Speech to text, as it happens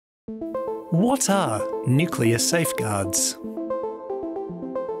What are nuclear safeguards?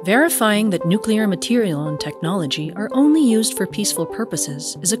 Verifying that nuclear material and technology are only used for peaceful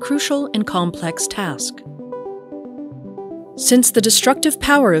purposes is a crucial and complex task. Since the destructive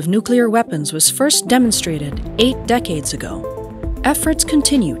power of nuclear weapons was first demonstrated 8 decades ago, efforts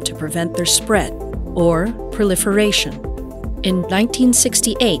continue to prevent their spread, or proliferation. In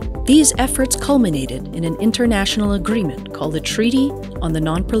 1968, these efforts culminated in an international agreement called the Treaty on the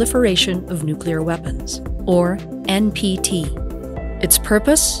Non-Proliferation of Nuclear Weapons, or NPT. Its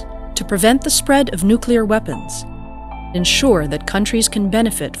purpose? To prevent the spread of nuclear weapons, ensure that countries can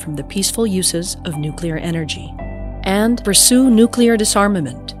benefit from the peaceful uses of nuclear energy, and pursue nuclear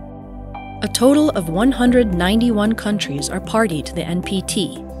disarmament. A total of 191 countries are party to the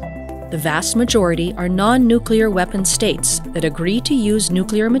NPT. The vast majority are non-nuclear weapon states that agree to use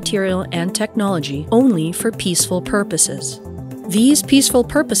nuclear material and technology only for peaceful purposes. These peaceful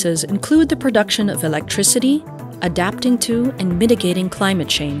purposes include the production of electricity, adapting to and mitigating climate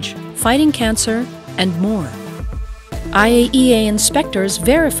change, fighting cancer, and more. IAEA inspectors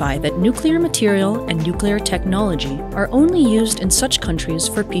verify that nuclear material and nuclear technology are only used in such countries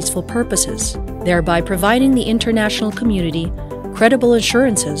for peaceful purposes, thereby providing the international community credible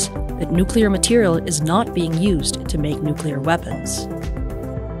assurances that nuclear material is not being used to make nuclear weapons.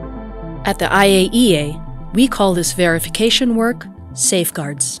 At the IAEA, we call this verification work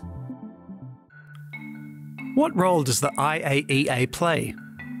safeguards. What role does the IAEA play?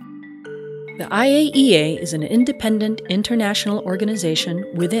 The IAEA is an independent international organization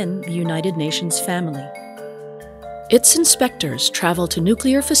within the United Nations family. Its inspectors travel to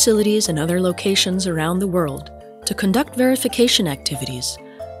nuclear facilities and other locations around the world to conduct verification activities,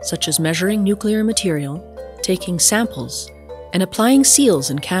 such as measuring nuclear material, taking samples, and applying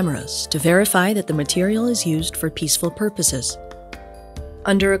seals and cameras to verify that the material is used for peaceful purposes.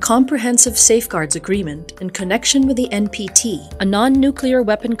 Under a comprehensive safeguards agreement in connection with the NPT, a non-nuclear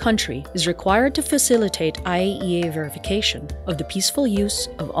weapon country is required to facilitate IAEA verification of the peaceful use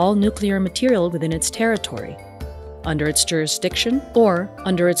of all nuclear material within its territory, under its jurisdiction, or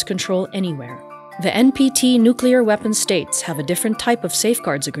under its control anywhere. The NPT nuclear weapon states have a different type of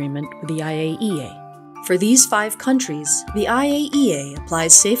safeguards agreement with the IAEA. For these 5 countries, the IAEA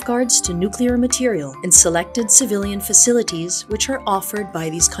applies safeguards to nuclear material in selected civilian facilities which are offered by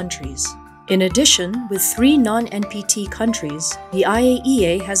these countries. In addition, with 3 non-NPT countries, the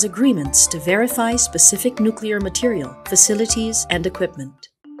IAEA has agreements to verify specific nuclear material, facilities, and equipment.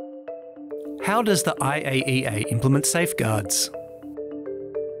 How does the IAEA implement safeguards?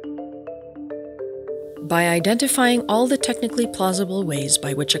 By identifying all the technically plausible ways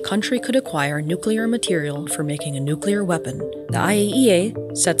by which a country could acquire nuclear material for making a nuclear weapon, the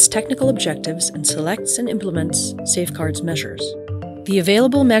IAEA sets technical objectives and selects and implements safeguards measures. The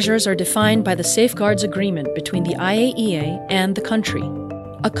available measures are defined by the safeguards agreement between the IAEA and the country.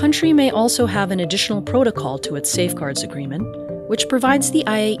 A country may also have an additional protocol to its safeguards agreement, which provides the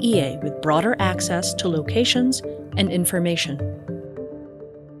IAEA with broader access to locations and information.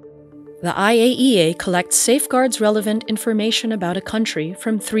 The IAEA collects safeguards-relevant information about a country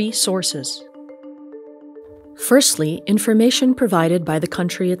from 3 sources. Firstly, information provided by the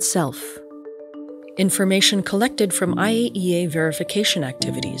country itself. Information collected from IAEA verification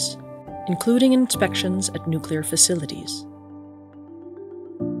activities, including inspections at nuclear facilities.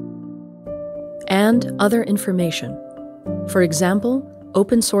 And other information. For example,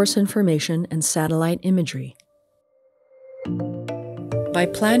 open-source information and satellite imagery. By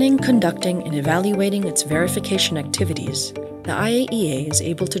planning, conducting, and evaluating its verification activities, the IAEA is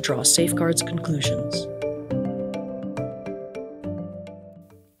able to draw safeguards conclusions.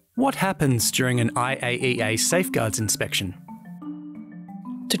 What happens during an IAEA safeguards inspection?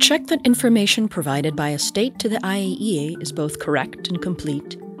 To check that information provided by a state to the IAEA is both correct and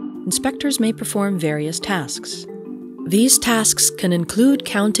complete, inspectors may perform various tasks. These tasks can include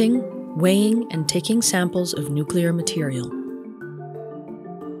counting, weighing, and taking samples of nuclear material.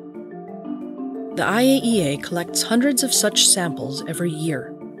 The IAEA collects hundreds of such samples every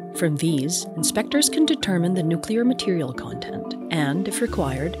year. From these, inspectors can determine the nuclear material content and, if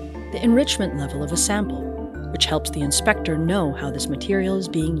required, the enrichment level of a sample, which helps the inspector know how this material is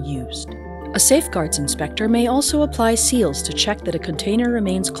being used. A safeguards inspector may also apply seals to check that a container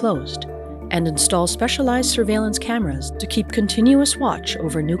remains closed and install specialized surveillance cameras to keep continuous watch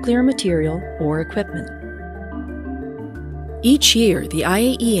over nuclear material or equipment. Each year, the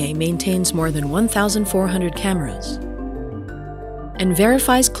IAEA maintains more than 1,400 cameras and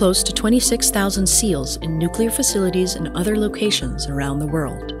verifies close to 26,000 seals in nuclear facilities and other locations around the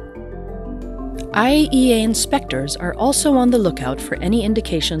world. IAEA inspectors are also on the lookout for any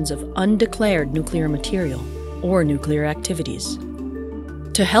indications of undeclared nuclear material or nuclear activities.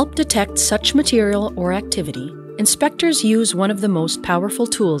 To help detect such material or activity, inspectors use one of the most powerful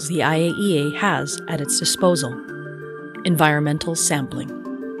tools the IAEA has at its disposal: environmental sampling.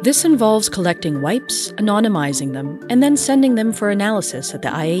 This involves collecting wipes, anonymizing them, and then sending them for analysis at the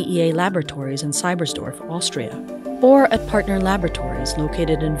IAEA laboratories in Seibersdorf, Austria, or at partner laboratories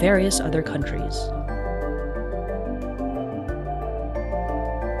located in various other countries.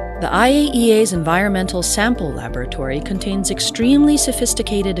 The IAEA's Environmental Sample Laboratory contains extremely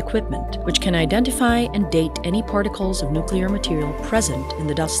sophisticated equipment which can identify and date any particles of nuclear material present in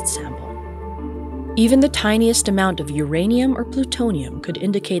the dust sample. Even the tiniest amount of uranium or plutonium could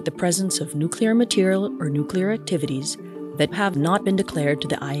indicate the presence of nuclear material or nuclear activities that have not been declared to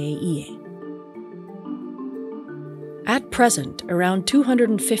the IAEA. At present, around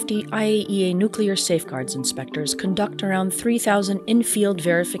 250 IAEA nuclear safeguards inspectors conduct around 3,000 in-field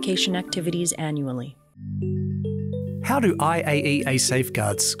verification activities annually. How do IAEA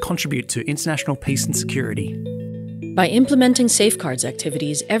safeguards contribute to international peace and security? By implementing safeguards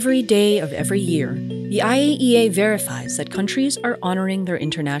activities every day of every year, the IAEA verifies that countries are honoring their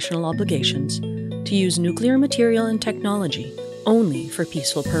international obligations to use nuclear material and technology only for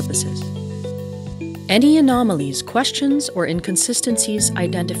peaceful purposes. Any anomalies, questions, or inconsistencies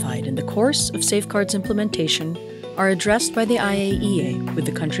identified in the course of safeguards implementation are addressed by the IAEA with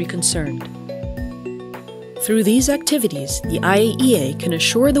the country concerned. Through these activities, the IAEA can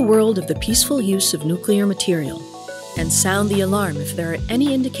assure the world of the peaceful use of nuclear material and sound the alarm if there are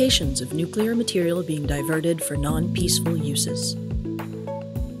any indications of nuclear material being diverted for non-peaceful uses.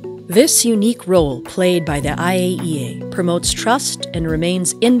 This unique role played by the IAEA promotes trust and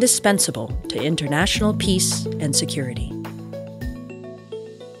remains indispensable to international peace and security.